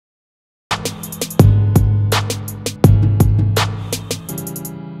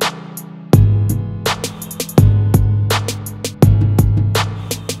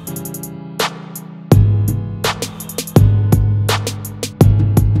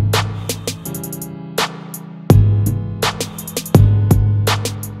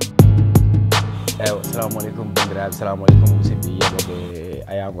assalamu alaikum bandiraɓe, assalamu alaikum musidɓe yeɓoɓe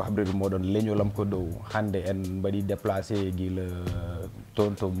ayago habride moɗon leñolam ko dow hande en mbaɗi déplacé guila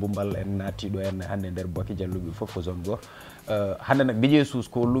toon to Boumbal en nattiɗo en hande nder Boki Jalluɓe foof ko zone goto hande nak DJ Sous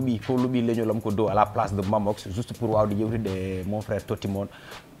ko luuɓi leñolam ko dow à la place de Mamox juste pour wawde yewtide mon frère Totti mon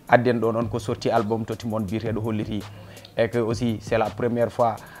adden ɗo noon ko sorti album Totti mon biyeteɗo holliti et que aussi c'est la première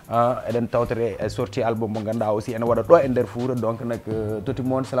fois eɗen tawtere e sorti album mo ganduɗa aussi ene waɗa ɗo e nder Fouta donc nak Totti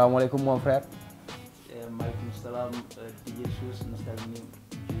mon salamu aleykum mon frère. Maaleykum salam DJ Sous no salmini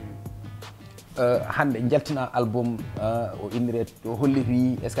hande jaltina album o innire o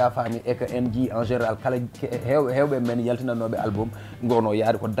holliti est ce que a faami et que en ji en général kala hewɓe men jaltinanoɓe album gono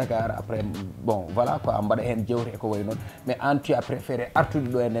yaade ko Dakar après bon voilà quoi mbaɗa hen jewte eko way noon mais an tu as préféré artude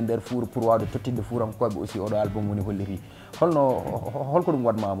ɗo en nder Fouta pour wawde tottinde fuurankoɓe aussi oɗo album woni holliti holko ɗum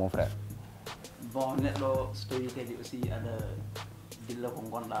waɗma mon frère? bon neɗɗo so tawi kadi aussi aɗa dilla ko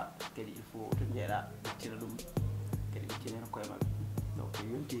gonɗa kadi il faut to jeeɗa ɓettina ɗum kadi ɓettina hen koye mabɓe donc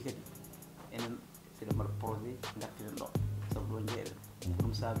yonti kadi enen seɗe mbaɗa projet gartiren ɗo saabu ɗo jeeɗen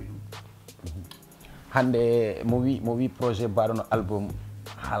ɗum saabi ɗum hande mo wi projet mbaɗono album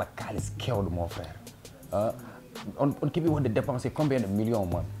haala kalis kewɗo mon frère on keeɓi wonde dépensé combien de millions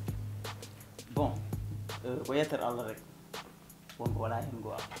mon? bon ko yettere Allah rek wonko waɗa hen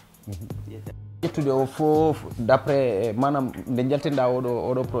go yettere ƴettude o foof d' après manam nde jaltinɗa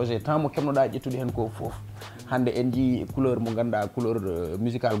oɗo projet temps mo kemnoɗa ƴettude hen ko foof hande en jii couleur mo ganduɗa couleur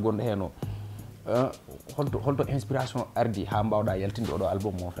musical gonɗo hen o holto inspiration ardi ha mbawɗa yaltinde oɗo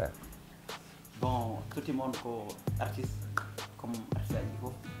album mon frère? bon Totti mon ko artiste comme artiste aji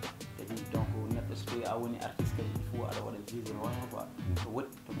fof kadi donc neɗɗo so tawi a woni artiste kadi il faut aɗa waɗa vivre wona quoi to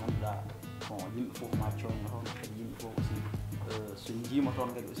woɗɗi to ganduɗa bon yimɓe fof ma coñno toon kadi yimɓe fof aussi so jiima toon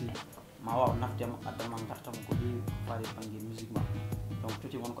kadi aussi ma waw naftema addama gartama ko heewi faade banggue musique ma donc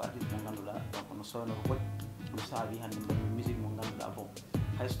Totti mon ko artiste mo ganduɗa donc no sowno ko woɗɗi ɗum saabi hande mbaɗi musique mo ganduɗa bon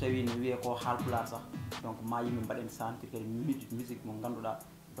hayso tawi ne wiye ko haalpular sah donc ma yimɓe mbaɗen sentir kadi musique mo ganduɗa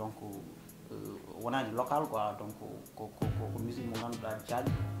donc wonani local quoi donc ko musique mo ganduɗa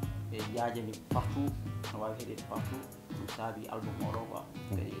jaaɗi e yaajani partout no wawi heeɗede partout ɗum saabi album oɗo quoi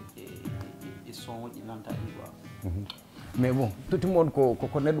e son uji nanta ɗi quoi mais bon Totti mon ko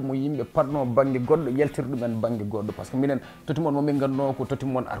neɗɗo mo yimɓe patno banggue goɗɗo yaltira ɗumen banggue goɗɗo par ce que minen Totti mon momin ganduno ko Totti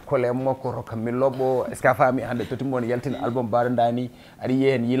mon ar kole makko rokka mi looɓo est ce que a faami hande Totti mon yaltina album mbaɗo dani aɗa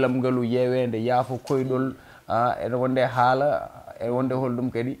yiya hen yilam ngalu yewede yaafo koyɗol ene wonde haala e wonde hol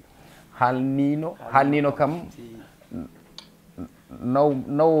ɗum kadi haalnino kam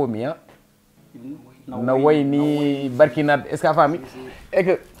nawomi no wayni barkinade est ce que a faami et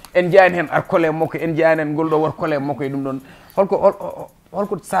que en jeyani hen ar kole makko en jeyani hen ngol ɗo wat kole makko e ɗum ɗon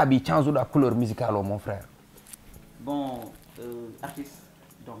holko saabi change-uɗa couleur musical o mon frère? bon artiste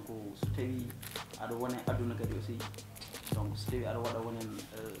donc so tawi aɗa wone aduna kadi aussi donc so tawi aɗa waɗa wonen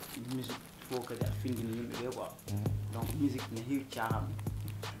musique fof kadi aɗa findini yimɓeɓe quoi donc musique ne heewi cahan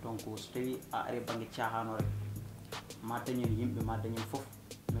donc so tawi a ari banggue cahano rek ma dañen yimɓe ma dañen foof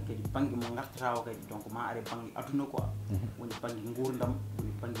mais kadi banggue mo gartata o kadi donc ma ari banggue aduna quoi woni banggue gurdam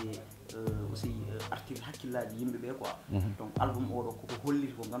woni banggue aussi artire hakkillaji yimɓeɓe quoi donc album oɗo koko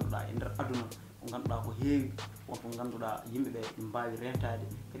holliti ko ganduɗa e nder aduna ko ganduɗa ko heewi wonko ganduɗa yimɓeɓe ne mbawi rentade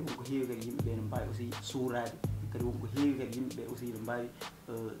kadi wonko heewi kadi yimɓeɓe ne mbawi aussi suurade kadi wonko heewi kadi yimɓeɓe aussi ne mbawi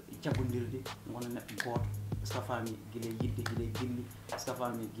jaggodirde gona neɗɗo goto est ce que faami guilay yidde guilay gilli est ce que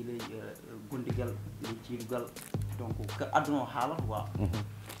faami guilay gondigal guilay ciidugal donc ko aduna o haalata quoi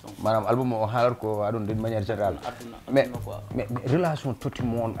manam album o haalata ko aduna d'une manière générale mais relation Totti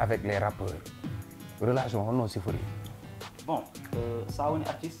mon avec les rappeurs relation holno sifori? bon sa woni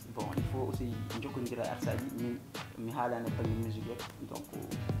artiste bon il faut aussi jokkodira artiste aji mi haalani banggue musique rek donc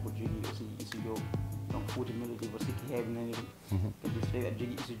ko jogui aussi studio donc Fouta Mélodie mboɗo sikki heeɓe nani ɗum kadi so tawi aɗa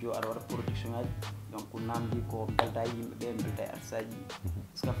jogui studio aɗa waɗa production aji donc namdi ko belda yimɓeɓe belda artiste aji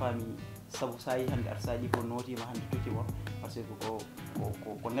est ce que faami saabu sa yi hande artiste aji ko notima hande Totti mon par ce que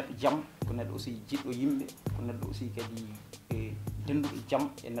ko neɗɗo jaam ko neɗɗo aussi jiɗɗo yimɓe ko neɗɗo aussi kadi denduɗo jaam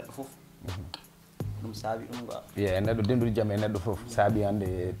e neɗɗo foof ɗum saabi ɗum quoi neɗɗo dendude jaam e neɗɗo foof saabi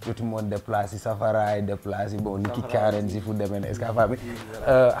hande Totti mon déplacé safara e déplacé bon niki karen sifude men est ce que a faami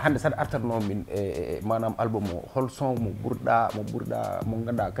hande saɗa artatno min manam album o hol son mo ɓurɗa mo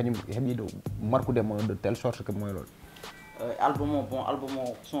ganduɗa kañum heeɓiɗo marqude mo de telle sorte que moylol album o bon album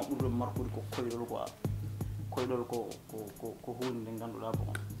o son ɓurɗo marqude ko koyɗol quoi koyɗol ko hunde nde ganduɗa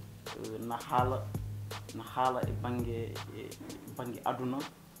bon na haala e banggue aduna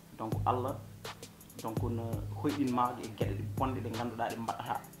donc Allah donc no hoyɗinma e gueɗe ɗe bonɗe ɗe ganduɗa ɗe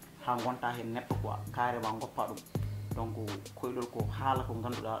mbaɗata ha gonta hen neɗɗo quoi carrément goppa ɗum donc koyɗol ko haala ko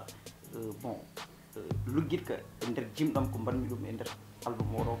ganduɗa bon luggit ka e nder jimɗam ko mbanmi ɗum e nder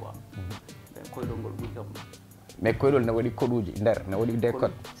album oɗo quoi koyɗol ngol ɓuri kam mais koyɗol ne waɗi koɗuji nder ne waɗi des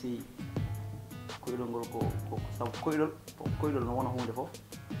codes si koyɗol ngol ko sabu koyɗol no wona hunde fof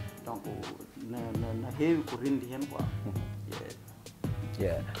donc no heewi ko rendi hen quoi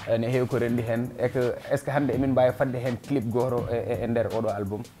ne heewi ko rendi hen e que est ce que hannde emin mbawi fadde hen clip goto e nder oɗo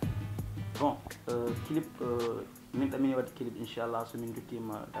album bon clip min ɗamini wadde clip inchallah so min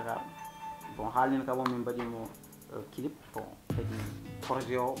duttima Dakar bon haalino kam min mbaɗimo clip bon kadi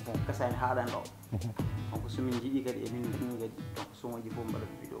projet o bon gasani haaɗani ɗo donc somin jiiɗi kadi emin dañi kadi donc sonoji fof mbaɗat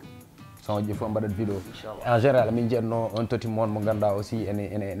vidéo sonoji fof mbaɗat vidéo en général min jiyatno on toti moon mo ganduɗa aussi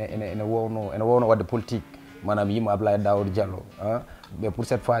ene wowno wadde politique manam yimmo Ablaye Daouda Diallo mais pour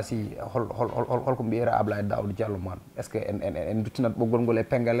cette fois ci holko mbiyera Ablaye Daouda Diallo man est ce que en duttinat ɓoggol ngol e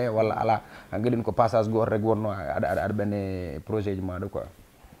pengale walla ala gaɗin ko passage goto rek wonno aɗa ɓenne projet ji maɗa quoi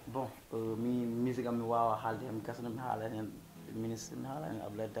bon mi musique am mi wawa haalde hen gasno mi haala hen ministre mi haala hen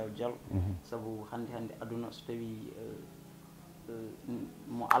Ablaye Daouda Diallo saabu hande aduna so tawi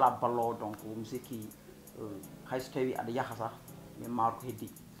mo ala ballowo donc mi sikki hayso tawi aɗa yaaha sah mi maaro ko heddi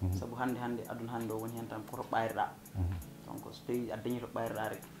saabu hande aduna hande o woni hen tan koto ɓayreɗa donc so tawi aɗa dañi to ɓayreɗa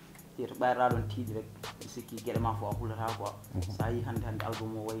rek te to ɓayreɗa ɗon tiiɗi rek mi sikki gueɗe ma fof a hullata quoi sa yi hande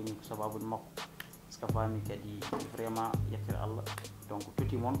album o wayni ko sababude makko par ce que faami kadi vraiment yettere Allah donc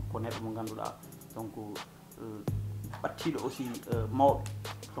toti moon ko neɗɗo mo ganduɗa donc ɓattiɗo aussi mawɓe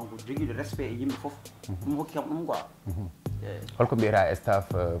donc joguiɗo respect e yimɓe foof ɗum hokki kam ɗum quoi holko mbiyata staff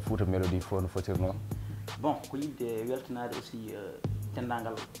Fouta Mélodie fof no fotir noon bon ko yidde weltanade aussi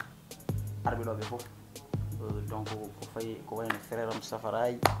dendagal arɓeɗoɓe foof donc ko fayi ko wayno frère am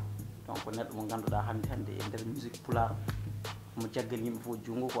Safarayi donc neɗɗo mo ganduɗa hande e nder musique poulaar mo jaggal yimɓe fof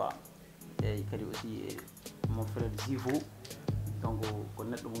junngo quoi eyyi kadi aussi mon frère Zifou donc ko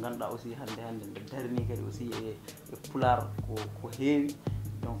neɗɗo mo ganduɗa aussi hande nde darini kadi aussi e poulaar ko heewi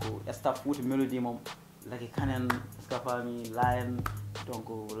donc staff Fouta Mélodie mom laki kanen est ce que faami layen donc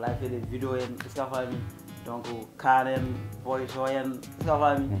lay fede vidéo en est ce que faami donc Kane voice o en est ce que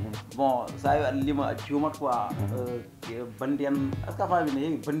faami bon sa wi aɗa lima a juumat quoi bandi en est ce que faami ne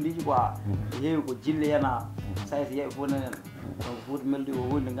heewi bandiji quoi heewi ko jille hena sa so yeeɓe fof nanen donc Fouta Mélodie ko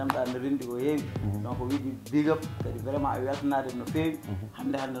hunde ganduɗa ne rendi ko heewi donc wiiɗi big up kadi vraiment e weltanade no feewi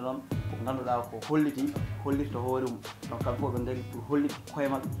hande noon ko ganduɗa ko hollirta hoore mum donc kamɓe fof ɓe gaari pour hollide koye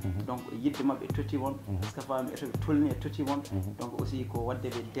mabɓe donc e yidde mabɓe e totti moon est ce que faami e toɓe tolni e totti moon donc aussi ko wadde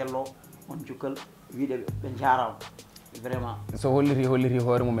ɓe dello on jukkal wiiɗeɓe ɓe jarama vraiment so holliri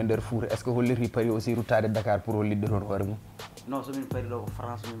hoore mum e nder Fouta est ce que holliri paari aussi ruttade Dakar pour hollidde toon hoore mum non somin paari ɗo ko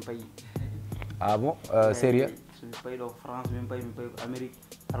France min payi ah bon sérieux somin payi ɗo ko France min payi ko Amérique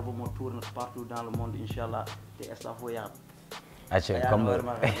album o tourne partout dans le monde inchallah te staff fof yahat acce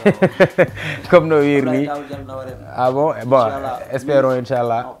comme no wirni ah bon espérons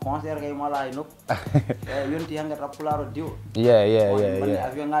inchallah concert kay mala e nokku yonti hangata pularo diw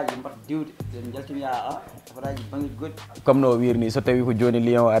avion ngaji mbat diwde en jaltimi affaire bangi goɗɗi comme no wirni so tawi ko joni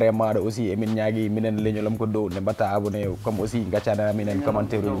lion are maɗa aussi emin ñaagui minen leñolam ko dow ne mbatta abonné comme aussi gaccana minen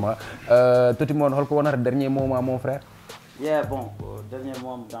commentaire uji ma toti moon holko wonata dernier mot ma mon frère bon dernier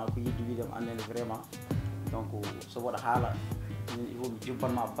mot dans ko yidde wiidem annene vraiment donc so waɗa haala il faut mi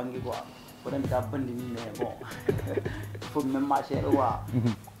jubbanma bangi quoi koɗen ka bandi ni mais bon il faut même ma seeɗa quoi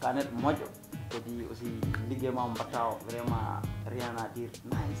ka neɗɗo moƴƴo kadi aussi ligguey ma mbatta o vraiment rien à dire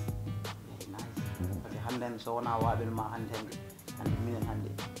nice parce que hande so wona waɓel ma hande minen hande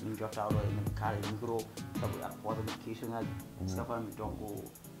min jotta ɗo emin kaala micro saabu aɗa ɓooɗami question ngaji ça fami donc ko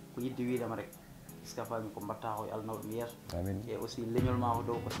yidde wiidema rek ska fami ko mbatta ko Allah nawɗum yeeso e aussi leñol ma ko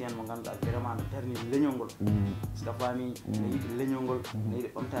dow ko sen mo ganduɗa vraiment no darni leñol ngol ska fami no yiɗi leñol ngol no yiɗi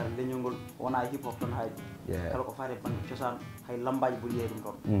ɓamtare leñol ngol wona hip hop tan haydi kala ko fate banggue cosaan hay lambaji ɓuuri yeey ɗum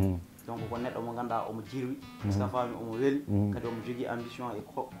toon donc ko neɗɗo mo ganduɗa omo jirwi ska fami omo weeli kadi omo jogui ambition e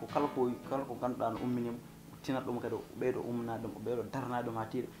ko kala ko ganduɗa no umminimo tinat ɗum kadi ɓeyɗo umminade ɗum o ɓeyɗo darnade ɗum ha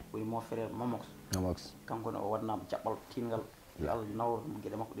tiiɗa woni mo frère Mamox kanko ne o waɗnama jaɓɓal tingal yo Allah nawro ɗum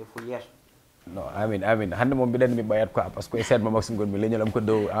gueɗe makko ɗe fof yeeso non amin hande moom mbiɗa andi mi ɓayat quoi par ce que e seeɗma makko gonmi leñolam ko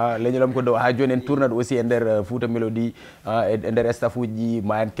dow ha joni en tournade aussi e nder Fouta Mélodie e nder staff uji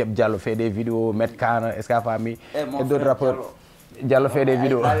ma en keɓ Diallo fait des vidéos met Cana est ce que a faami e d'autres rappeurs Diallo fait des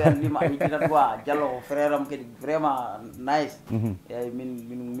vidéos lima yittinat quoi Diallo ko frère am kadi vraiment nice eyyi min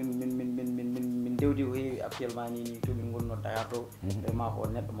dewdi ko heewi actuellement ni tomin gonno Dakar to vraiment ko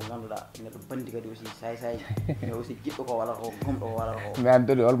neɗɗo mo ganduɗa neɗɗo bandi kadi aussi say mais aussi jiɗɗo ko wala ko gomɗo ko wala ko mais an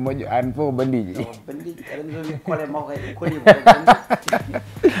toɗi hol moƴƴo an fof bandiji bandiji aɗa somi kole makko kadi kolimo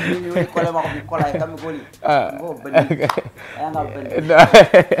ni woni kole mako mi kolay kam goli go bandi anga bandi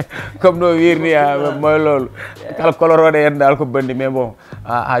comme no wirni moy lolu kala colorode en dal ko bandi mais bon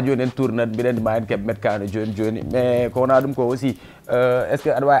ha joni en tournat biɗen ma en keb met kano joni mais ko wona ɗum ko aussi est ce que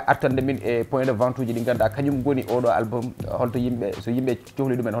aɗa wawi artande min e point de vente uji ɗi ganduɗa kañum goni oɗo album holto yimɓe so yimɓe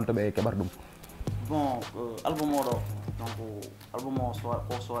cohli ɗumen holto ɓe keɓata ɗum bon album oɗo donc album o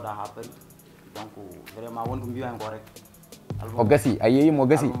sooda ha paari donc vraiment wonko mbiyan ko rek o gasi a yeeyimo o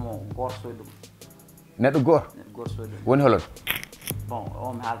gasi album o goto soodi ɗum neɗɗo goto soodi ɗum woni holon bon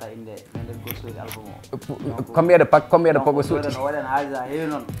o mi haalta inde mais nden goto soodi album o combien de pack combien de pogo soodi no waɗen haalis ha heewi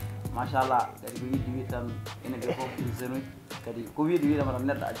noon machallah kadi ko yiɗi wi tan ene ɓe fof jeune uji kadi ko wiide wiidema tan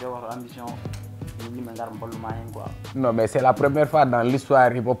neɗɗo a jogoto ambition yimɓe ngar balluma hen quoi non mais c'est la première fois dans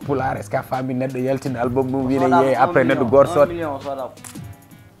l'histoire hip hop poulaar est ce que a faami neɗɗo yaltina album ɗum wiine yeey après neɗɗo goto sood 1 million soodam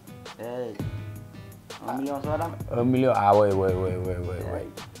eyyi 1 million soodam 1 million ah oui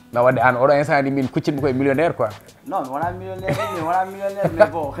na wadde an oɗo instant ni min kuccinmi koye millionnaire quoi non mi wona millionnaire mi wona millionnaire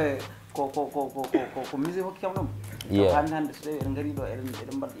mais bon ko musique hokki kam ɗum hande hande so tawi eɗen gaari ɗo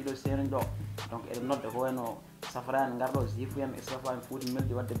eɗen mbaɗa ɗiɗo scène ɗo donc eɗen nodda ko wayno safrani garɗo jifu en e safani foti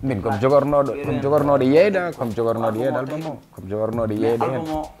meldi wadde min comme jogornoɗo yeyda comme jogornoɗo yeyda album o comme jogornoɗo yeyda hen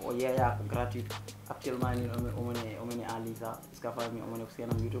album o yeeya ko gratuit actuellement ni omoni en ligne ça parce que fami omoni ko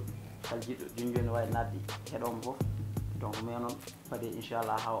scène YouTube kala jiɗɗo joni joni wawi naddi heɗomo foof donc mais noon fadi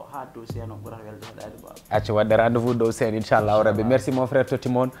inchallah ha dow scène o ɓurata welde heɗade ba acca wadde rendez vous dow scène inchallahu rabbi merci mon frère Totti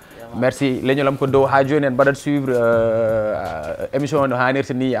mon merci leñolam ko dow ha joni en mbaɗat suivre émission no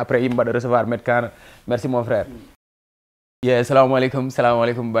hannirta ni après yimɓe mbaɗa recevoir met Cana merci mon frère assalamu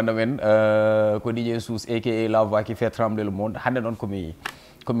aleykum banda men ko DJ Sous aka la voix qui fait trembler le monde hande noon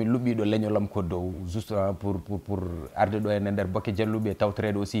komi luɓɓiɗo leñolam ko dow juste pour arde ɗo en nder bokke jalluɓe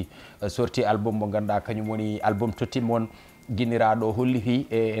tawtorede aussi sorti album mo ganduɗa kañum woni album Totti mon guinniraɗo holliri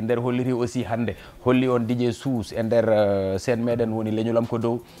e nder holliri aussi hande holli on DJ Sous e nder scène meɗen woni leñolam ko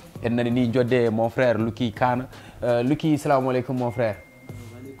dow en nani ni jodde mon frère Lucky Cana Lucky salamu aleykum mon frère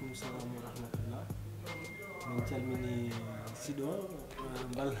waleykum salam wa rahmatullah min calmini siɗo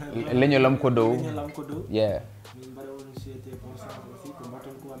leñolam ko dow yeah min mbaɗa on souhaité bon sens aussi ko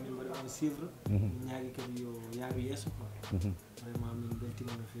mbaton ko min mbaɗa on suivre min ñaagui kadi yo yaaru yesso quoi vraiment min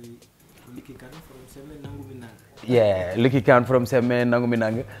beltima no fewi ko Lucky Cana from semme nangumi nanga yeah Lucky Cana from semme nangumi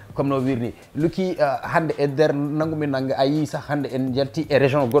nanga comme no wirni Lucky hande e nder nangumi nanga a yi sah hande en jalti e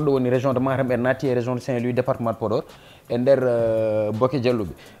région goɗɗo woni région de Matam en natti e région de Saint-Louis département de Podor e nder bokke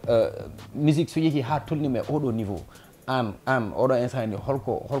jalluɓe musique so yeehi ha tolnima e oɗo niveau an oɗo instant ni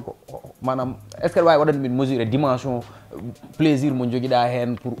holko manam est ce que wawi waɗande min mesuré dimension plaisir mo joguiɗa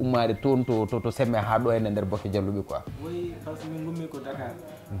hen pour ummade toon to semme ha ɗo en e nder bokke jalluɓe quoi oui par ce que min gummi ko Dakar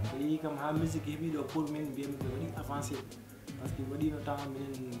so yeehi kam ha musique heeɓi ɗo pour min mbiyami ko waɗi avancé par ce que waɗino temps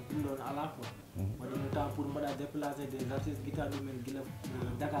minen ɗum ɗon ala quoi waɗino temps pour mbaɗa déplacé des artistes guita ɗumen guila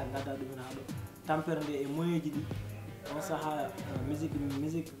Dakar gadda ɗumen ha ɗo tampere nde e moyen ji ɗi on saaha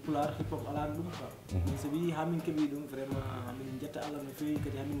musique poulaar hip hop alano ɗum quoi mais so wi hamin keeɓi ɗum vraiment hamin jetta Allah no fewi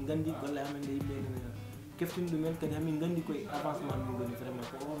kadi hamin gandi golle amen nde yimɓe keftini ɗumen kadi hamin gandi koye avancement min goni vraiment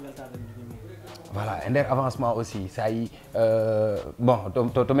ko on weltade jogimi voilà e nder avancement aussi sa yi bon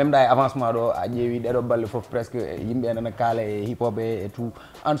to memɗa e avancement ɗo a ƴeewi ɗeɗo balle foof presque yimɓe nana kaala e hip hop e tout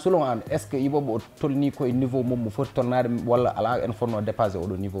an selon an est ce que hip hop o tolni koye niveau mum mo foti tolnade walla ala en fonno dépassé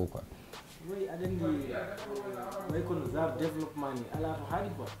oɗo niveau quoi oui aɗa andi way kono genre développement ni ala to haaɗi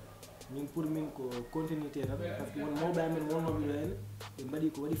quoi min pour min ko continuité tan par ce que won mawɓe amen wonnoɓe ɗo henne ɓe mbaɗi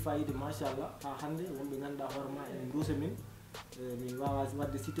ko waɗi fayida machallah ha hande wonɓe ganduɗa hoorema ene duusa min min wawa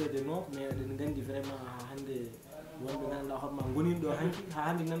wadde cité de non mais eɗen gandi vraiment ha hande wonɓe ganduɗa hoorema gonino ɗo hanki ha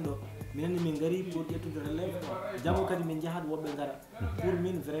hande nan ɗo minenne min gaari pour ƴettude relève quoi janggo kadi min jahat woɓɓe gara pour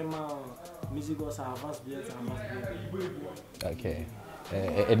min vraiment musique o ça avance bien ok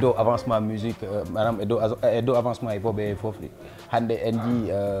e dow avancement musique manam e dow avancement hip hop e foof ɗi hande en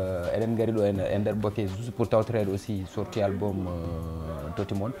jii eɗen gaari ɗo e nder bokke juste pour tawtorede aussi sorti album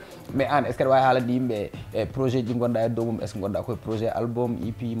Totti mon mais an est ce que aɗa wawi haalande yimɓe e projet ji gonɗa e dow mum est ce que gonɗa koye projet album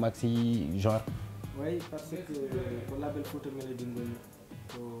EP maxi genre oui par ce que ko label Fouta Melody goni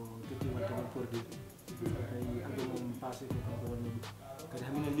ko Totti watta min produit ay album passé ko kanko wonno ɗum kadi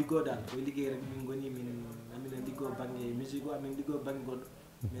haminen liggo dal koye ligguey rek min goni haminen liggo banggue musique o amin liggo banggue goɗɗo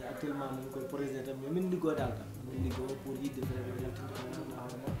mais actuellement min koye projet tan min liggo dal kam min liggo pour yidde vraiment yaltinde ko ganduɗa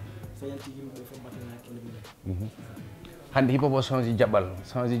hoorema so yalti yimɓeɓe foof mbatten hakkille mumen hande hip hop o change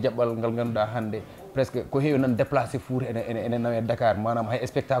jaɓɓal ngal ganduɗa hande presque ko heewi nan déplacé Fouta ene nawe Dakar manam hay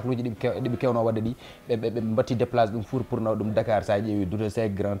spectacle uji ɗiɓe kewno wadde ɗi ɓe batti déplace ɗum Fouta pour nawa ɗum Dakar sa ƴeewi Douta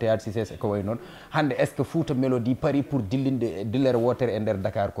Seck Grand Théâtre Cissé ko way noon hande est ce que Fouta Mélodie pari pour dillere wotere e nder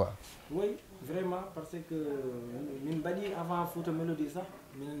Dakar quoi? Oui, vraiment, parce que min mbaɗi avant Fouta Mélodie sax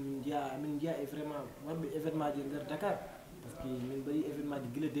min jiya e vraiment waɗɓe événement ji nder Dakar, parce que min mbaɗi événement ji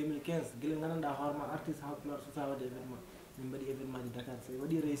gila 2015 gila gandanɗa hoorema artiste Haalpulaar susa waɗde événement min mbaɗi événement ji Dakar so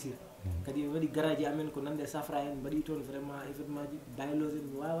waɗi réussir kadi waɗi garaji amen ko nande Safra en mbaɗi toon vraiment événement ji Baylos en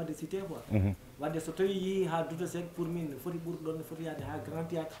mi wawi wadde cité quoi wadde so tawi yeehi ha Douta Seck pour min foti ɓurɗo ɗon foti yaade ha Grand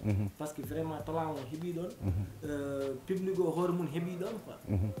Théâtre parce que vraiment talent o heeɓi ɗon public o hoore mum heeɓi ɗon quoi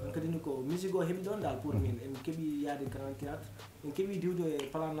ɗum kadi ni ko musique o heeɓi ɗon dal pour min en keeɓi yaade Grand Théâtre en keeɓi diwde e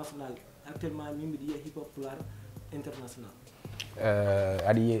plan national actuellement min mbiɗa yiya hip hop pulaar international.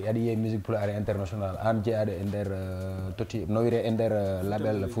 aɗa yiye musique pulaar international an jeeyaɗo e nder totti nowire e nder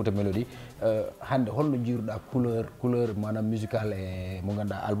label Fouta Mélodie hande holno jiiruɗa couleur manam musical e mo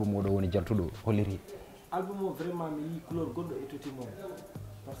ganduɗa album oɗo woni jaltuɗo holliri? Album o vraiment mi yi couleur goɗɗo e totti moom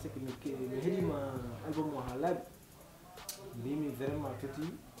parce que mi heeɗima album o ha laaɓi mbimi vraiment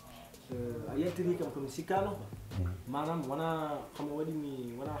totti a yaltiri kam komi sikkano manam wona hamo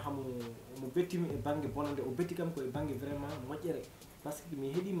waɗimi wona hamo bettimi e banggue bonande o betti kam koye banggue vraiment moƴƴere par ce que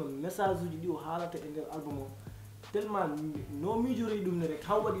mi heeɗima message uji ɗi o haalata e nder album o tellement no miijori ɗum ni rek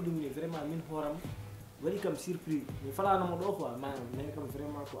haw waɗi ɗum ni vraiment min hooram waɗi kam surpris mi falanamo ɗo quoi manam mais kam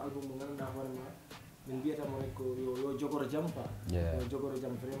vraiment ko album mo ganduɗa hoorema min mbiyatamo rek ko yo jogoro jaam quoi yo jogoro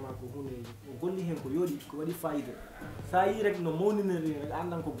jaam vraiment ko hunde o golli hen ko yooɗi ko waɗi fayida sa yi rek no mawniniri rek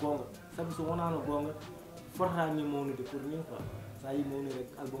andan ko gonga saabu so wonano gonga fotani mawnude pour min quoi sa yi mawni rek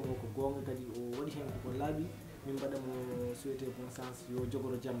album o ko gonga kadi o waɗi hen ko laaɓi min mbaɗamo souhaité bon sens yo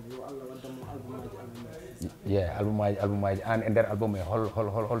jogoro jaam yo Allah waddamo album aji an e nder album e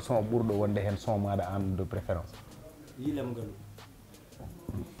hol son ɓurɗo wonde hen son maɗa an de préférence? Yilam Ngalu.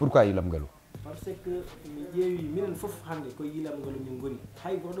 Pourquoi Yilam Ngalu? parce que mi ƴeewi minen fof hande koye Yilam Ngalu min goni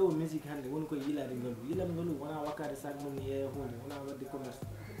hay goɗo o musique hande woni koye yilade Ngalu Yilam Ngalu wona wakkade sac mum ni yeeya hunde wona wadde commerce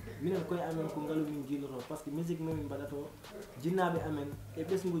minen koye amen ko Ngalu min jilloto par ce que musique momin mbaɗato jinnaɓe amen e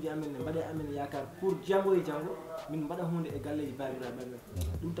ɓesguji amen ne mbaɗe amen yakar pour janggo e janggo min mbaɗa hunde e galleji babiraɓe amen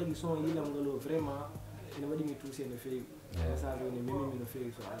ɗum tagui son Yilam Ngalu vraiment ene waɗimi touché no feewi message o ne memimi no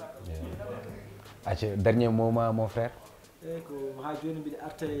feewi so ala acca dernier moment mon frère? eyyi ko ha joni mbiɗa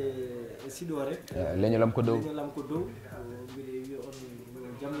arta e siɗo rek leñolam ko dow mbiɗa wiya on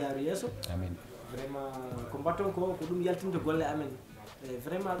jaam yaaru yesso amin vraiment ko mbatton ko ɗum yaltinde golle amen e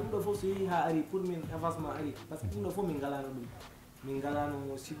vraiment ɗum ɗo foof so yeehi ha ari pour min avancement ari par ce que ɗum ɗo foof min galano ɗum min galano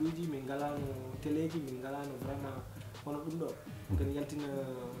siɗuji min galano téléji min galano vraiment kono ɗum ɗo kadi yaltina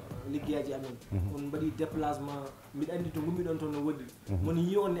liggueyaji amen on mbaɗi déplacement mbiɗa andi to gummiɗon toon no woɗɗi mon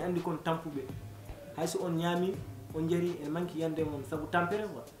yi on ne andi kon tampuɓe hayso on ñaami on jari en manki yande mon sabu tampere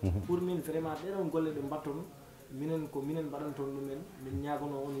quoi pour min vraiment ɗeɗon golle ɗe mbatton minen ko minen mbaɗan toon ɗumen min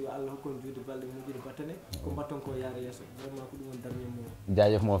ñagono on yo Allah hokkon juude balɗe moƴƴude battane ko mbatton ko yaara yesso vraiment ko ɗum woni dernier mot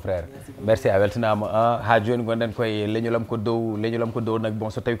jaajef mon frère merci a weltanama ha joni gonɗen koye leñolam ko dow nag bon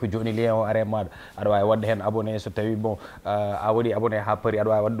so tawi ko joni lien o are maɗa aɗa wawi wadde hen abonné so tawi bon a waɗi abonné ha paari aɗa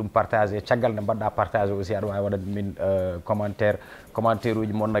wawi wadde ɗum partagé caggal nde mbaɗɗa partagé aussi aɗa wawi waɗat min commentaire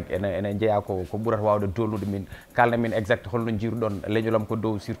uji mon nag ene jeeya ko ɓuurata wawde dolnude min kalne min exact holno jiruɗon leñolam ko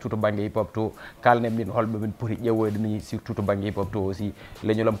dow surtout to banggue hip hop to kalne min holɓe min poti ƴeewoyde ni surtout to banggue hip hop to aussi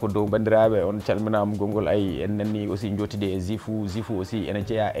leñolam ko dow bandiraɓe on calminama gongol ay en nanni aussi jottide e Zifou aussi ene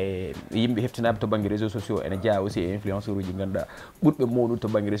jeeya e yimɓe heftinaɓe to banggue réseaux sociaux ene jeeya aussi e influenceur uji ganduɗa ɓurɓe mawnude to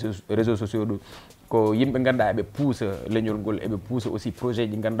banggue réseaux sociaux ɗo ko yimɓe ganduɗa eɓe pousa leñol ngol eɓe pousa aussi projet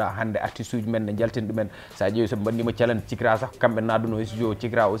ji ganduɗa hande artiste uji men ne jaltina ɗumen sa ƴeewi so bandima challenge Cikra sakh kamɓe naduno e studio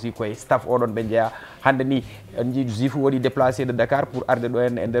Cikra aussi koye staff oɗon ɓe jeeya hande ni en jii Zifou waɗi déplacé de Dakar pour arde ɗo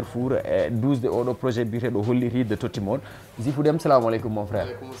henne e nder Fouta e 12 de oɗo projet biyeteɗo holliri de totti moon Zifou Dème salamu aleykum mon frère.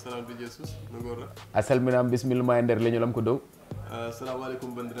 Aleykum salam de Jesus no gorra a salminama bisimilla ma e nder leñolam ko dow assalamu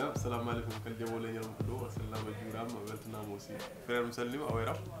aleykum bandiraɓe assalamu aleykum kal jamo leñolam ko dow a sallama juurama weltanama aussi frère mi sallima a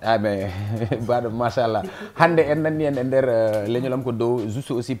wayram mais baɗo machallah hande en nanni en e nder leñolam ko dow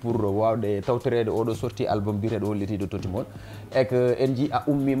juste aussi pour wawde tawtorede oɗo sorti album biyeteɗo hollitiɗo totti moon e que en ji a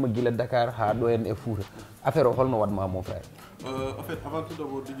ummima guila Dakar ha ɗo en e Fouta affaire o holno waɗma mon frère? En fait avant tout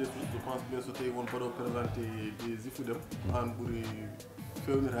d'abord DJ Sous je pense bien so tawi won mbaɗo présenté des Zifou Dème an ɓuuri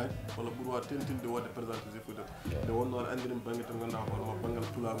fewnitade walla ɓuuri waw tentinde wadde présenté Zifou Dème nde wonno aɗa andini banggue to ganduɗa hoorema banggal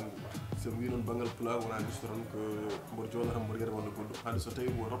pulaar ngu so wi non bangal pular wona restaurant ko mbor jona ram mbor yere wonde goddo hande so tawi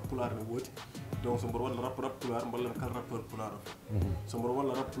mo rap pular ne woti donc so mbor walla rap pular mballam kal rappeur pular so mbor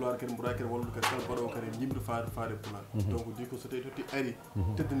walla rap pular ken mbura ken wallu ken kal baro kare jimri faade pular donc di ko so tawi totti ari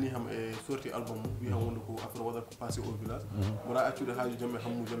teddani ham e sorti album wi ham wonde ko afro wada ko passé au village mbora accude haaju jamme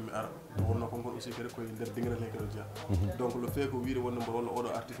hammu jamme ara wonno ko ngol aussi kare koy der dingra le kare dia donc le fait ko wiide wonde mbor walla odo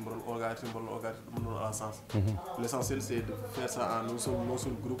artiste mbor walla artiste mbor walla artiste dum non à sens l'essentiel c'est de faire ça en un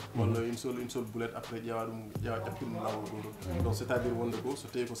seul groupe wala une seule boulette après jawa dum jawa tappin lawol godo donc c'est-à-dire wonde ko so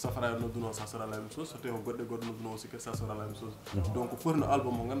tawi ko safara no duno ça sera la même chose so tawi ko godde goddo no duno aussi que ça sera la même chose donc forno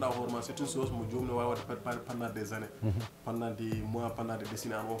album mo ganda horma c'est une chose mo jomne wawa de pendant des années pendant des mois pendant des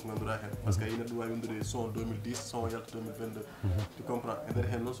décennies an wof ngandura hen parce que ina dum wawi wondude son 2010 son yalta 2022 tu comprends et der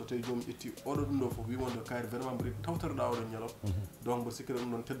hen non so tawi joom itti odo dum do fof wi wonde kayre vraiment bari tawtarda odo nyalo donc bo sikira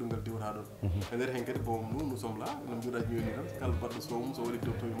dum non teddungal diwra don et der hen kadi bon nous sommes là no jura joni tan kala baddo so so wari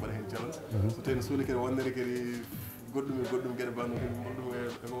docteur wi mbara hen challenge so tawi soli kadi wondere kadi goddum gueɗe banno kadi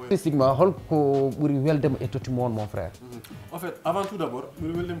goddum artistiquement holko ɓuuri weldema e totti mon mon frère en fait avant tout d'abord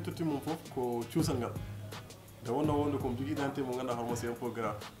ɓuuri weldema totti mon fof ko cuusal ngal nde wonno wonde komi jogui identité mo ganduɗa hoorema c'est un peu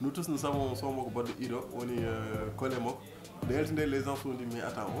grand nous tous nous savons somo ko baddo iɗo woni collé makko nde yaltinde les gens sont dit mais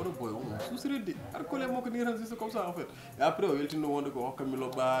attends oɗo boy o susiride ar collé makko ni tan juste comme ça en fait et après o yaltinno wonde ko hokkami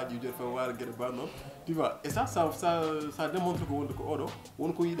lobbaji joni fe wara gueɗe banno tu vois et ça démontre ko wonde ko oɗo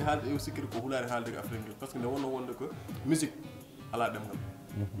wonko yiiɗi haalde e sikkiri ko hulare haalde ko afrique ngel parce que nde wonno wonde ko musique ala ɗemgal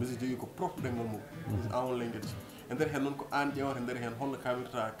musique jogui ko propre ɗemgal mum own language e nder hen noon ko an ƴewata nder hen holno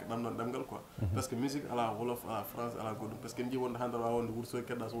kamirta ɗamɗon ɗemgal quoi parce que musique ala wolof ala france ala goɗɗum parce que en jii wonde hande aɗa wawi wonde Wourossogui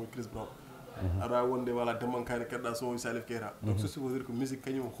keɗɗa so Chris Brown aɗa wawi wonde voilà Dembankane keɗɗa so Salif Keita donc ceci veut dire que musique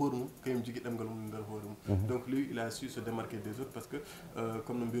kañum hoore mum kañum jogui ɗemgal mum nder hoore mum donc lui il a su se démarquer des autres parce que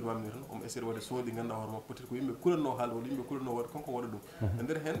comme no mbirwamni tan omo essaie de waɗde son ɗi ganduɗa hoore makko peut être ko yimɓe kulanno haalde walla yimɓe kulanno waɗa konko waɗa ɗum e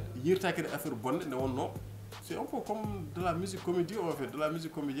nder hen yirtaki de affaire bonde nde wonno c'est un peu comme de la musique comédie en fait de la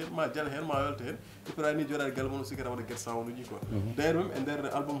musique comédienne ma jala hen ma welta hen e para ni joɗade galle mono sikata waɗa gueɗe sawnuji quoi d'ailleurs même e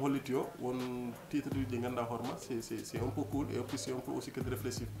nder album holliti o won titre uji ɗi ganduɗa hoorema c'est un peu cool et puis c'est un peu aussi que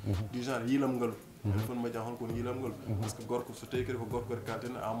réfléchif du genre yilam ngalu téléphone majja holko woni yilam ngalu parce que gorko so tawi kadi ko gorko kadi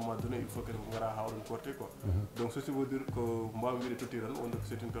kalten à un moment donné il faut kadi ko gara hawɗon porté quoi donc ceci veut dire que mbawmi wiide totti tan wonde ko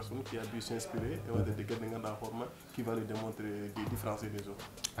c'est une personne qui a dû s'inspirer et wadde de gueɗe ɗe ganduɗa hoorema qui va lui démontrer des différences des autres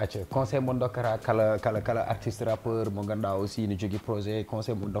acca conseil mo dokkata kala artiste rappeur mo ganduɗa aussi ne jogui projet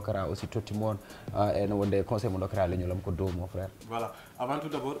conseil mo dokkata aussi totti moon ene wonde conseil mo dokkata leñolam ko dow mon frère voilà avant tout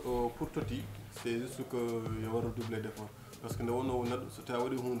d'abord pour totti c'est juste que yo waɗa doubler d'effort parce que nde wonno neɗɗo so tawi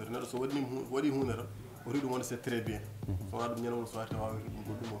waɗi hunde neɗɗo so waɗi hunde tan o ri ɗum wonde c'est très bien so waɗa ɗum ñanawol so wati wawi ɗum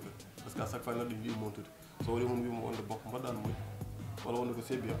goɗɗum o fait parce que à chaque fois neɗɗo wi montude so waɗi hunde wimo wonde bokko mbaɗɗa no moƴƴi walla wonde ko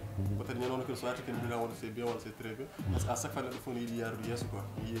c'est bien peut être ñanono kene so wati kene mbina wonde c'est bien walla c'est très bien parce que à chaque fois neɗɗo fof ne yiiɗi yarude yesso quoi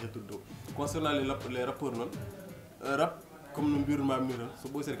yiiɗi hettude dow concernant les rappeurs noon rap comme no mbirumami ni tan so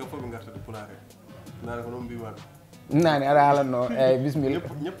ɓoy seeɗa kam fof ɓe gartade pulaar he nane ko noon mbimami nani aɗa haalanno eyyi bisimilla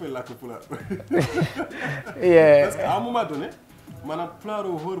ñeppo e lakka pulaar yeah parce que à un moment donné manam pulaar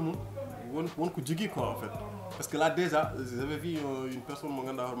o hoore mum wonko jogui quoi en fait parce que là déjà j'avais vu une personne mo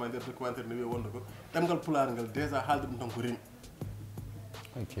ganduɗa hoorema nder documentaire ne wiya wonde ko ɗemgal pulaar ngal déjà haalde ɗum tan ko remi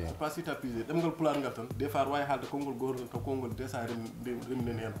ok c'est pas si tapusé ɗemgal pulaar ngal tan des fois wawi haalde konngol goto taw konngol déjà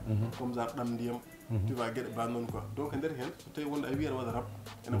reminen hen comme genre ɗam ndiyam tu vois gueɗe ba noon quoi donc e nder hen so tawi wonde a wi aɗa waɗa rap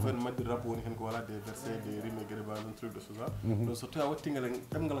ene fayno majjude rap woni hen ko voilà des versets des rimes gueɗe ba noon truc de ce genre donc so tawi a wattingal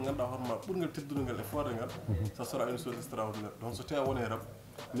ɗemgal ganduɗa hoorema ɓurgal teddude e forde ngal ça sera une chose extraordinaire donc so tawi a woni e rap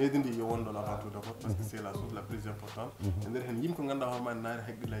leydi ndi yo won ɗon avant tout d'abord parce que c'est la chose la plus importante e nder hen yimɓe ko ganduɗa hoorema ne naari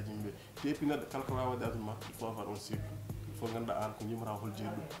hagguillaji yimɓe te et puis neɗɗo kala ko wawi wadde aduna ma il faut avoir un cycle il faut ganduɗa an ko jimata hol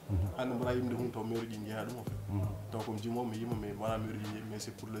jeeyi ɗum hande mboɗa yimde hunde taw mairie ɗi jeeya ɗum o fait taw komi jimowo mi yima mais wona mairie ɗi jeeyi mais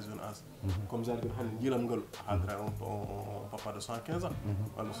c'est pour les jeunes âges comme genre kadi hande yiilam ngol haaldra on papa de 115 ans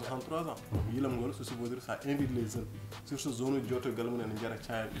walla 63 ans donc yiilam ngol ceci veut dire ça invite les jeunes surtout zone uji jotto galle mumen ene jara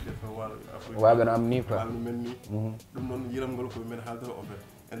caaya ɗiɗe fe waɓe no am ni quoi waɓe no men ni ɗum noon yiilam ngol koye men haaldata o fait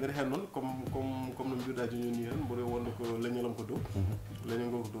e nder hen noon comme no mbiruɗa joni ni tan mboɗo wonde ko leñolam ko dow leñol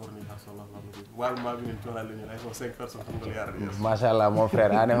ngol ko dowr ni machallah wawi maɓe min cona leñol hay so 5 personnes tan ngol yarata yesso machallah mon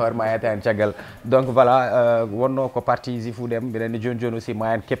frère ane hoorema yetta hen caggal donc voilà wonno ko partie Zifou Dème mbiɗa andi joni aussi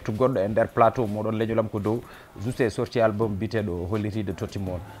ma en keptu goɗɗo e nder plateau moɗon leñolam ko dow juste sorti album biteɗo hollitide totti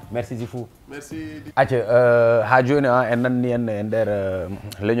moon merci Zifou merci acca ha joni en nanni en e nder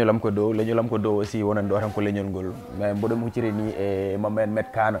leñolam ko dow aussi wonan ɗo tan ko leñol ngol mais mboɗon hucciri ni e mamen met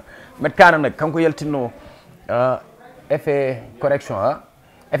Cana nak kanko yaltinno effet correction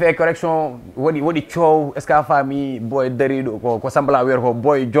effet correction waɗi coow est ce que a faami boy dariɗo ko sambla wiyata ko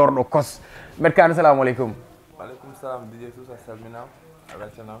boy jorɗo kos met Cana salamu aleykum waaleykum salam DJ Sous a salminama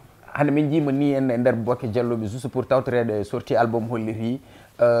weltanama hande min jiima ni en e nder bokke jalluɓe juste pour tawtorede sorti album holliri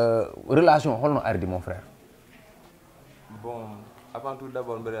relation holno ardi mon frère? bon avant tout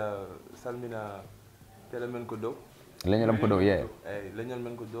d'abord mbiɗa salmina télé men ko dow leñolam ko dow yeye eyyi leñol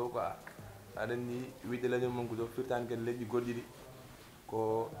men ko dow quoi aɗa andi widde leñol men ko dow firtani kadi leƴƴi goɗɗi ɗi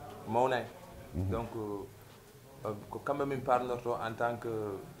ko mawnani donc ko kamɓe min parnorto en tant que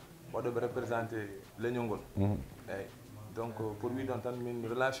waɗoɓe représenté leñol ngol eyyi donc pour wi ɗon tan min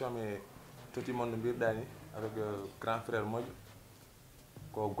relation me toti mon no mbirɗa ni avec grand frère moƴƴo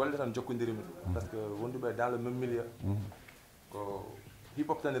ko golle tan jokkodiri min par ce que wonduɓe dans le même milieu ko hip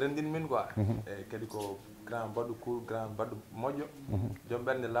hop tan rendini min quoi eyyi kadi ko grand mbaɗɗo cool grand mbaɗɗo moƴƴo joom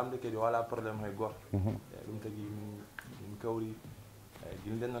ɓernde lamɗo kadi wala probléme hay goto eyyi ɗum tagui min kawri eyyi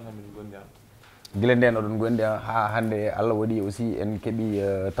guila nden noon hamin gondi an guila nden oɗon gondi ha hande Allah waɗi aussi en keeɓi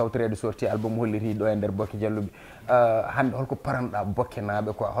tawtorede sorti album holliri ɗo e nder bokke jalluɓe hande holko paranɗa bokke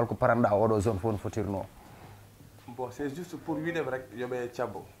naaɓe quoi holko paranɗa oɗo zone fof no fotirno? bon c'est juste pour wiidemi rek yooɓe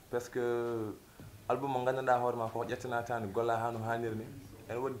cabbo par ce que album mo gandanɗa hoorema ko ƴettana tani golla ha no hanniri ni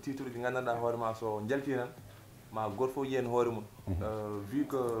ene waɗi titre uji gandanɗa hoorema so jalti tan ma goto fof yiyen hoore mum vu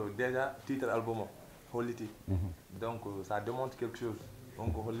que déjà titre album o holliti donc ça démontre quelque chose on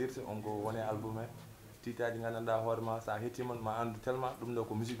ko hollirte on ko wone album he titre aji gandanɗa hoorema sa hettima ma andu tellement ɗum ɗo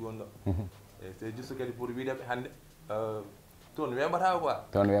ko musique woni ɗo et c'est juste kadi pour wiideɓe hande toon weɓata quoi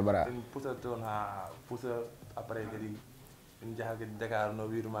toon weɓata en pusa toon ha pusa après kadi min jaaha kadi Dakar no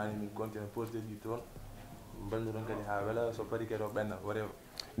wirumani min continue posté ɗi toon balluɗon kadi ha weela so paari kadi o ɓenna o rewa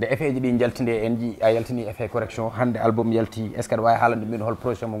nde effet ji ɗi jaltinde en ji a yaltini effet correction hande album yalti est ce que aɗa wawi haalande min hol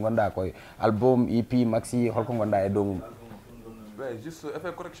projet mo gonɗa koye album EP maxi holko gonɗa e dow mum? ouais juste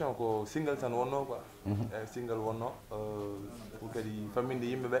effet correction ko single tan wonno quoi single wonno pour kadi famminde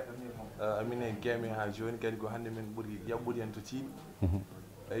yimɓeɓe amine guemi ha joni kadi ko hande min ɓuuri yaɓɓude hen to tiiɗi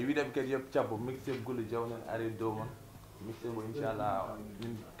eyi wiɗeɓe kadi yoɓe cabbo mixtape gulle jawnen ari dow mon mixtape o inchallah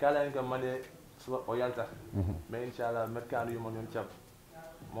min kalani kam mande o yalta mais inchallah metkano yumon yon cabbo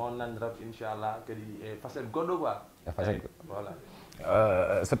mo nan rap inchallah kadi e facette goɗɗo quoi e facette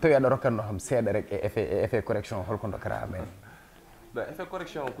voilà so tawi aɗa rokkanno kam seeɗa rek e effet correction holko dokkata amen? ben effet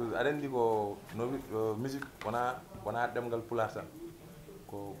correction ko aɗa andi ko no musique wona ɗemgal pular tan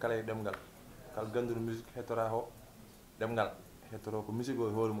ko kala e ɗemgal kala ganduɗo musique hettora o ɗemgal hettoro ko musique o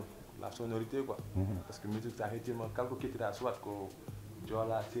e hoore mum la sonorité quoi par ce que musique sa hettima kala ko kettita soit ko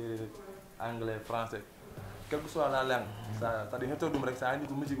joola séréer anglais français quel que soit la langue saɗa hetto ɗum rek sa andi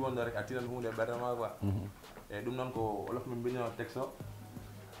ko musique wonno rek a tinan hunde e ɓerde ma quoi eyyi ɗum noon ko olof min mbino texte o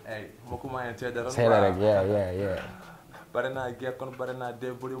eyyi hokkuma hen seeɗa rek yeah barena guerre kono barena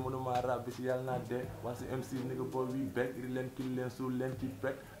de bodi munuma rabbi si yalna de wansi MC nigga boy wi bek iri len kill len sul len ti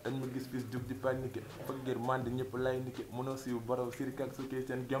pet dañ ma gis fis dug di panique fak guer mande ñepp lay nike muno si baro sir kak su ke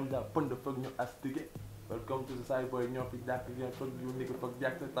sen gemda pond fak ñu astige welcome to the side boy ñoo fi dak gen fak yu nigga fak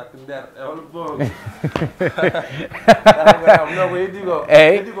jak tak nder e hol bo no ko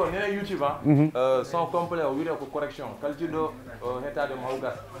yedigo ne YouTube son complet o video ko correction kaltido hetade mo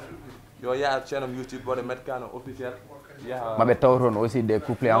hawgas yo ya chaîne YouTube bode metkano officiel maɓe taw toon aussi des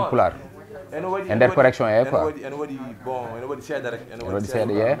couplets en pulaar e nder correction e quoi ene waɗi bon ene waɗi seeɗa rek ene waɗi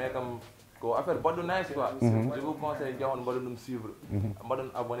seeɗa ye mais comme ko affaire baɗɗo nice quoi je vous conseille jawon mbaɗon ɗum suivre mbaɗon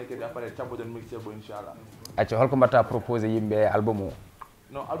abonné kadi après cabboɗon mixé bo inchallah acca holko mbatta proposé yimɓe album o?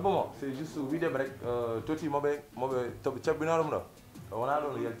 non album o c'est juste wideɓe rek toti moɓe toɓe cabbinoɗom ɗo wona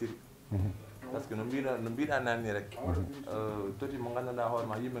ɗo no yaltiri par ce que no mbiɗa nanni rek toti mo gandanɗa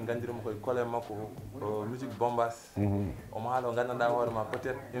hoorema yimɓe gandirimo koye colé makko musique bombas omo haala o gandanɗa hoorema peut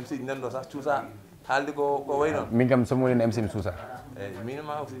être MC nanɗo sah cuusa haalde ko way noon min kam somo woni MC mi suusa eyyi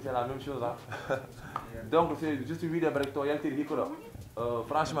minima aussi c'est la même chose donc c'est juste wideɓe rek to yaltiri hikka ɗo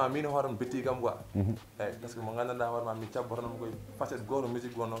franchement min hoorema betti kam quoi eyyi par ce que mo gandanɗa hoorema mi cabbotonomo koye facette goto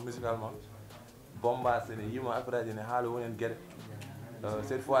musique wonno musicalement bombas ene yima affaire aji ene haala woni hen gueɗe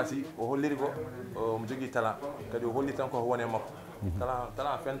cette fois ci o holliri ko omo jogui talent kadi o holli tan ko wone makko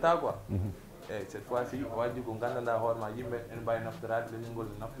talent fenta quoi eyyi cette fois ci o waddi ko gandanɗa hoorema yimɓe ene mbawi naftorade leñolngol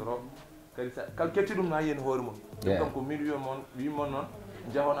naftoro kadi kala ketti ɗum na yiyen hoore mum ɗum kam ko min wimon noon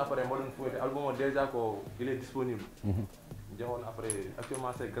jahon après mbaɗon fouete album o déjà ko il est disponible jahon après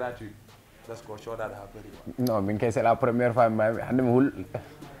actuellement c'est gratuit presque ko codaɗo ha paari non min kay c'est la première fois mami hande mi hul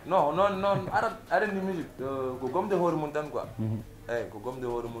non aɗa musique ko gomde hoore mum tan quoi eyyi ko gomde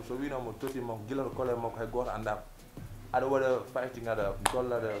hoore mum so winomo totima guila to colé makko hay goto andama aɗa waɗa fighting aɗa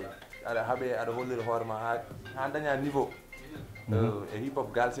golla aɗa haaɓe aɗa hollira hoorema ha daña niveau e hip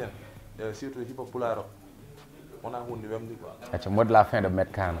hop galsen surtout hip hop pulaar o wona hunde wemde quoi acca mode la fin de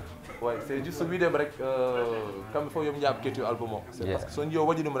Met Cana Ouais, c'est juste vidéo rek comme il faut yom jaab ketti album o c'est parce que son yo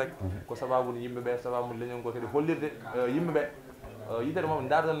waɗi ɗum rek ko sababu yimɓe ɓe sababu leñol go kadi hollirde yimɓe ɓe yitere mom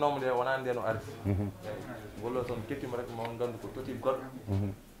dardannomo nde wona nde no arti gollo son kettima rek mo gandu ko toti goɗɗo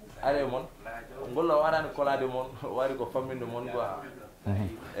are mon gollo warani kolade mon wari ko famminde mon quoi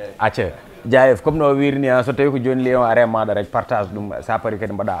acca jayef comme no wirni so tawi ko joni lion are maɗa rek partage ɗum sa pari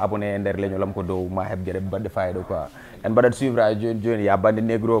kadi mbaɗa abonné e nder leñolam ko dow ma heɓ gueɗe baɗɗe fayida quoi en mbaɗat suivre a joni ya bande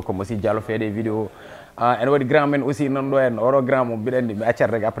négro comme aussi diallo feede vidéo en waɗi grand men aussi nanɗo en oro grand mo mbiɗa andi mi accat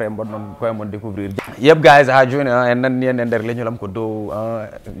rek après mbaɗnon koye mon découvrir yeb guys ha joni en nanni en e nder leñolam ko dow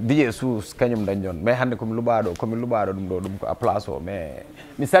DJ sous kañum dañjon mais hande komi luɓaɗo ɗum ɗo ɗum ko a place o mais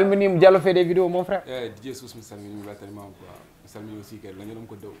mi salminima diallo feede vidéo mon frère DJ sous mi salmini mi weltanimama quoi mi salmini aussi kadi leñolam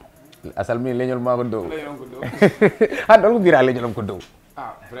ko dow a salmini leñol ma ko dow leñolam ko dow hande on ko mbira leñolam ko dow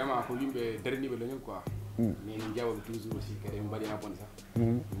vraiment ko yimɓe daraniɓe leñol quoi mais min jawaɓe toujours aussi kadi min mbaɗi abonné sax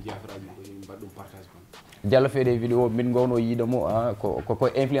min jafaraji ko min mbaɗ ɗum partage kon diallo feede vidéo min gowno yiidamo ko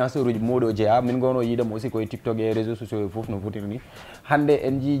influenceur uji mawɗo jeeya min gowno yiidamo aussi koye tiktok e réseaux sociaux e foof no fotiri ni hande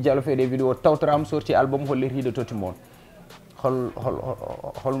en jii diallo feede vidéo tawtorama sorti album holliride totti moon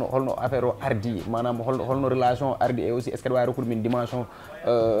holno affaire o ardi manam holno relation ardi et aussi est ce que wawi rokkude min dimension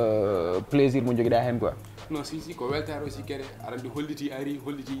plaisir mo joguiɗa hen quoi non si ko weltare aussi kadi arandi holliti ari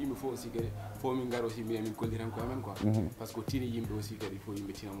holliti yimɓe fof aussi kadi fo min gar aussi min kolliran koye men quoi par ce que tini yimɓe aussi kadi fo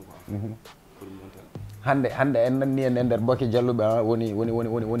yimɓe tinamo quoi pour ɗum ɗon tan hande en nanni en e nder bokke jalluɓe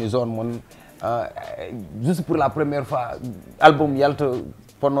woni zone mon juste pour la première fois album yalta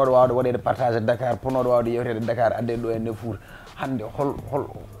ponnoɗo wawde waɗede partage Dakar ponnoɗo wawde yewtede Dakar adde ɗo enne Fouta hande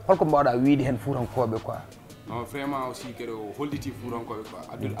holko mbawɗa wiide hen Foutankoɓe quoi non vraiment aussi kadi o holliti Foutankoɓe quoi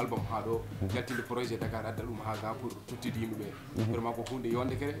addude album ha ɗo jaltinde projet Dakar adda ɗum ha ga pour tottude yimɓeɓe vraiment ko hunde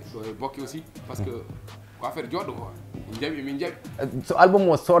yonde kadi ɗo e bokke aussi par ce que ko affaire joɗɗo quoi min jaaɓi so album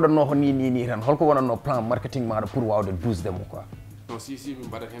o sodanno ko ni tan holko wonanno plan marketing maɗa pour wawde dusdemo quoi non si min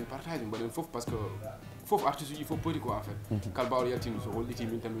mbaɗat hen partage min mbaɗen foof par ce que foof artiste uji fof poti ko en fait kala mbawɗo yaltinde so holliti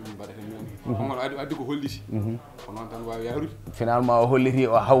min tan min mbaɗat hen min ongon addi ko holliti ko noon tan wawi yahrude finalement o holliti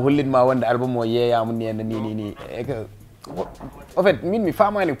o haw hollitma wonde album o yeeyama ni enne ni e que en fait min mi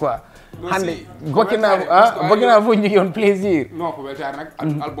famani quoi hande bokkina fof jogui on plaisir non ko weltare nak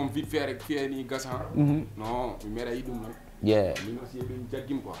album vite fait rek fiyani gasan non mi meeɗa yi ɗum noon min aussi ɗum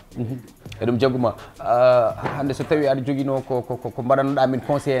jaggima quoi e ɗum jagguma hande so tawi aɗa joguino ko mbaɗannoɗa min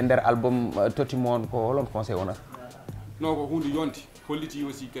conseil e nder album totti moon ko holon conseil wona non ko hunde yonti holliti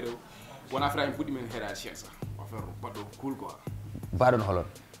aussi kadi wona fra en puɗɗi men heeɗade cher sax affaire baɗɗo cool quoi mbaɗon holon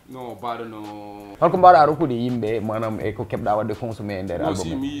non mbaɗono holko mbawɗa rokkude yimɓe manam e ko keɓɗa wadde consommé e nder album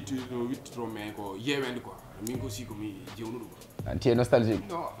aussi mi yittino wittito men ko yewende quoi min aussi komi jewnuɗo quoi anti nostalgique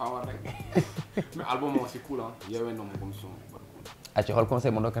non famar rek mais album o c'est cool yewende mo comme son acci hol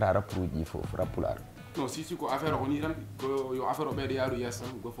conseil mo dokkata rappeur uji foof rappulaar non si ko affaire o ni tan ko yo affaire o ɓeyde yaaru yesso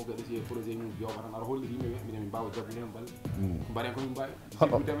tan go fof gaɗa si projet mum yoɓa tan aɗa holliri yimɓeɓe minen min mbawa jabbude hen balle mbaɗen komin mbawi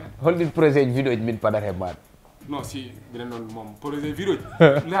holɗin projet ji vidéo ji min paɗat he maɗa non si minen noon mom projet vidéo ji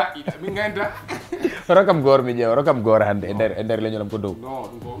la ida min gayda rokam goor mi ƴeewa rokam goor hande e nder leñolam ko dow non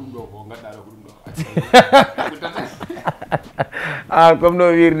ɗum ɗo ko gadɗa ɗo ko ɗum ɗo comme no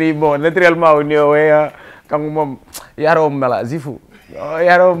wirni bon naturellement woni o weya kanko moom yaromo mala zifu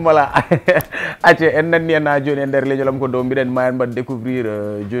yaromo mala acce en nanni en ha joni e nder leñolam ko dow mbiɗen ma en mbaɗ découvrir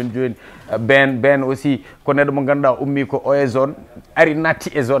joni ben aussi ko neɗɗo mo ganduɗa ummi ko o e zone ari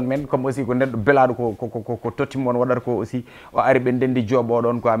natti e zone men comme aussi ko neɗɗo belaɗo ko totti moon waɗata ko aussi o ari ɓe ndendi jooɓo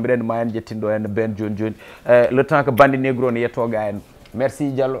ɗon quoi mbiɗen ma en jettinɗo en ben joni le temps que bandi négro ne yettoga en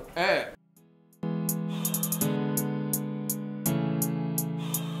merci Diallo